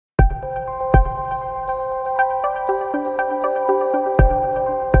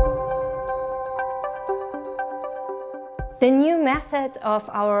The new method of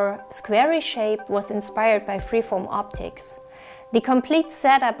our SqAiryShape was inspired by freeform optics. The complete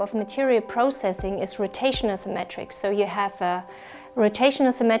setup of material processing is rotational symmetric, so you have a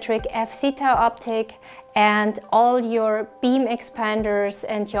rotational symmetric f-theta optic, and all your beam expanders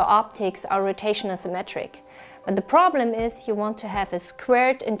and your optics are rotational symmetric. But the problem is you want to have a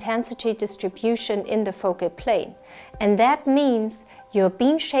squared intensity distribution in the focal plane. And that means your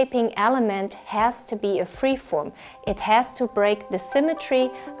beam shaping element has to be a freeform. It has to break the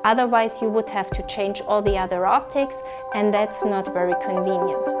symmetry, otherwise you would have to change all the other optics, and that's not very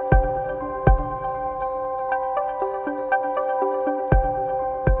convenient.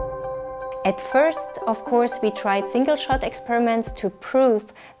 At first, of course, we tried single-shot experiments to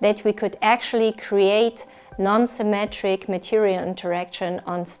prove that we could actually create non-symmetric material interaction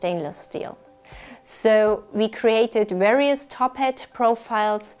on stainless steel. So we created various top hat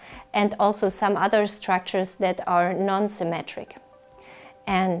profiles and also some other structures that are non-symmetric.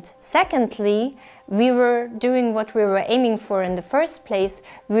 And secondly, we were doing what we were aiming for in the first place.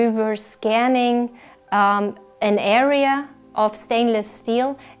 We were scanning an area of stainless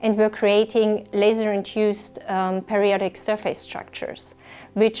steel, and we're creating laser-induced periodic surface structures,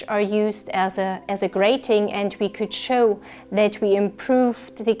 which are used as a grating, and we could show that we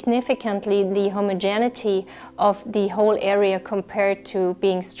improved significantly the homogeneity of the whole area compared to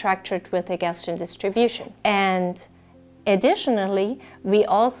being structured with a Gaussian distribution. And additionally, we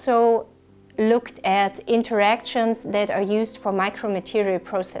also looked at interactions that are used for micromaterial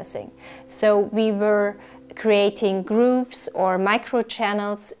processing. So we were creating grooves or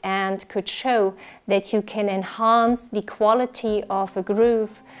microchannels and could show that you can enhance the quality of a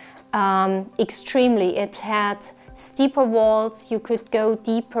groove extremely. It had steeper walls, you could go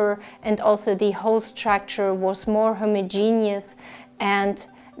deeper, and also the whole structure was more homogeneous and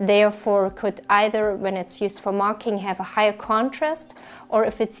therefore could either, when it's used for marking, have a higher contrast, or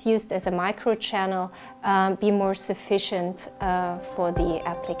if it's used as a microchannel, be more sufficient for the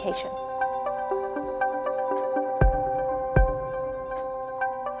application.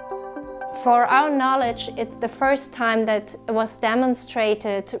 For our knowledge, it's the first time that it was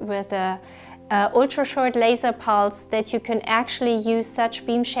demonstrated with a ultra-short laser pulse that you can actually use such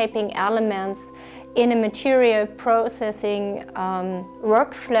beam shaping elements in a material processing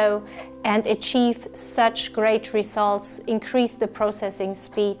workflow and achieve such great results, increase the processing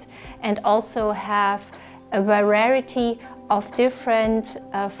speed, and also have a variety of different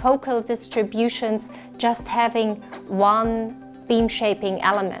focal distributions just having one beam shaping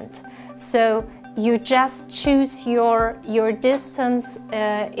element. So you just choose your distance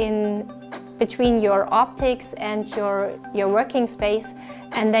between your optics and your working space,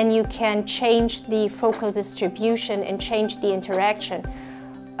 and then you can change the focal distribution and change the interaction.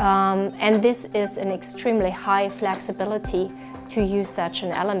 And this is an extremely high flexibility to use such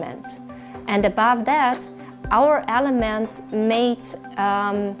an element. And above that, our elements made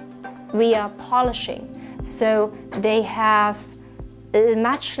via polishing. So they have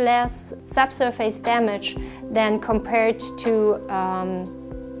much less subsurface damage than compared to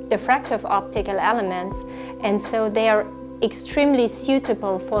diffractive optical elements, and so they are extremely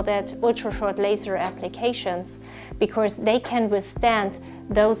suitable for that ultra-short laser applications because they can withstand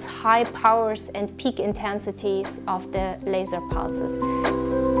those high powers and peak intensities of the laser pulses.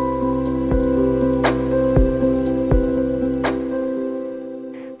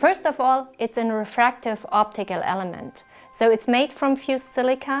 First of all, it's a refractive optical element. So it's made from fused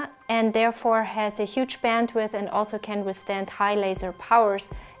silica and therefore has a huge bandwidth and also can withstand high laser powers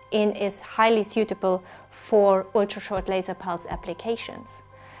and is highly suitable for ultra-short laser pulse applications.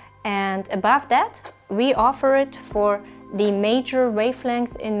 And above that, we offer it for the major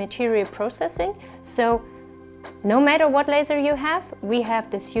wavelength in material processing. So no matter what laser you have, we have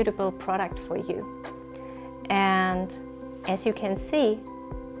the suitable product for you. And as you can see,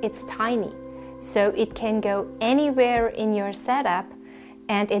 it's tiny. So it can go anywhere in your setup,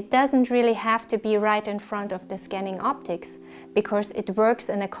 and it doesn't really have to be right in front of the scanning optics because it works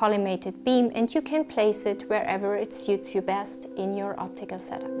in a collimated beam and you can place it wherever it suits you best in your optical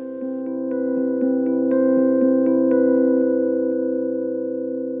setup.